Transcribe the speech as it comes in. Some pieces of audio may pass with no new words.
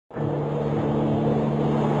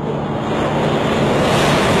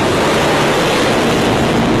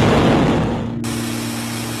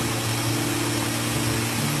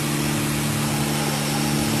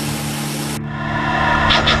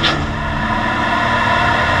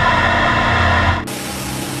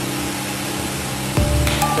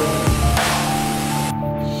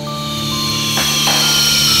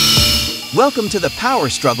Welcome to the Power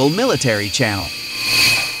Struggle Military Channel.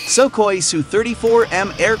 Sukhoi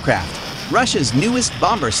Su-34M aircraft, Russia's newest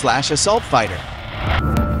bomber/assault fighter.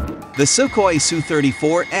 The Sukhoi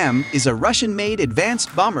Su-34M is a Russian-made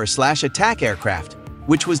advanced bomber/attack aircraft,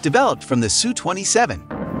 which was developed from the Su-27.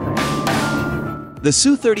 The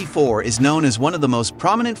Su-34 is known as one of the most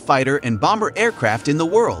prominent fighter and bomber aircraft in the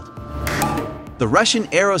world. The Russian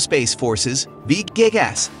Aerospace Forces,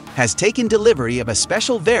 VGS, has taken delivery of a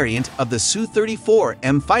special variant of the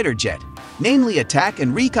Su-34M fighter jet, namely attack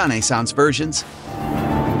and reconnaissance versions.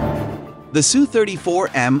 The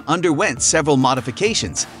Su-34M underwent several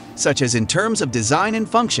modifications, such as in terms of design and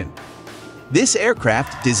function. This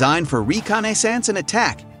aircraft, designed for reconnaissance and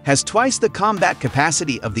attack, has twice the combat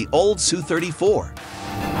capacity of the old Su-34.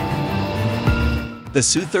 The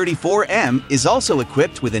Su-34M is also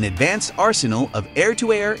equipped with an advanced arsenal of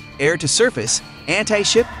air-to-air, air-to-surface,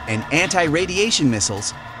 anti-ship and anti-radiation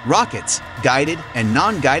missiles, rockets, guided and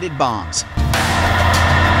non-guided bombs.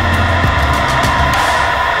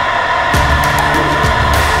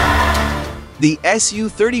 The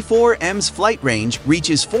Su-34M's flight range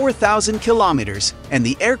reaches 4,000 kilometers, and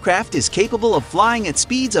the aircraft is capable of flying at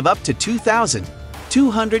speeds of up to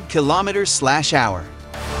 2,200 kilometers/hour.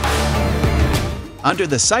 Under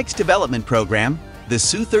the Sykes development program, the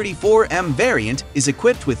Su-34M variant is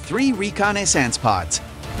equipped with 3 reconnaissance pods.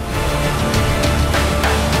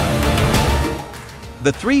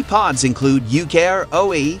 The 3 pods include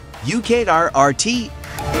UKR-OE, UKR-RT,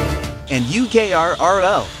 and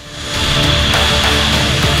UKR-RO,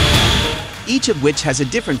 each of which has a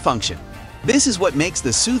different function. This is what makes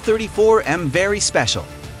the Su-34M very special.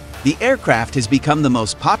 The aircraft has become the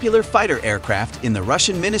most popular fighter aircraft in the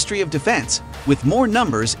Russian Ministry of Defense, with more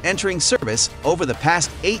numbers entering service over the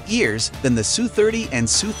past 8 years than the Su-30 and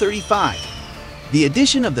Su-35. The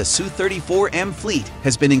addition of the Su-34M fleet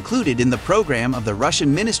has been included in the program of the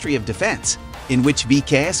Russian Ministry of Defense, in which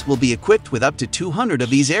VKS will be equipped with up to 200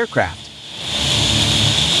 of these aircraft.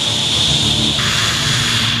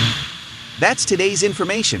 That's today's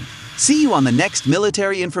information. See you on the next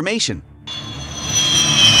military information.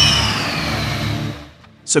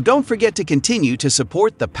 So don't forget to continue to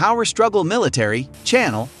support the Power Struggle Military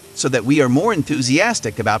channel so that we are more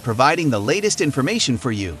enthusiastic about providing the latest information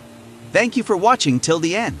for you. Thank you for watching till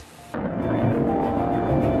the end.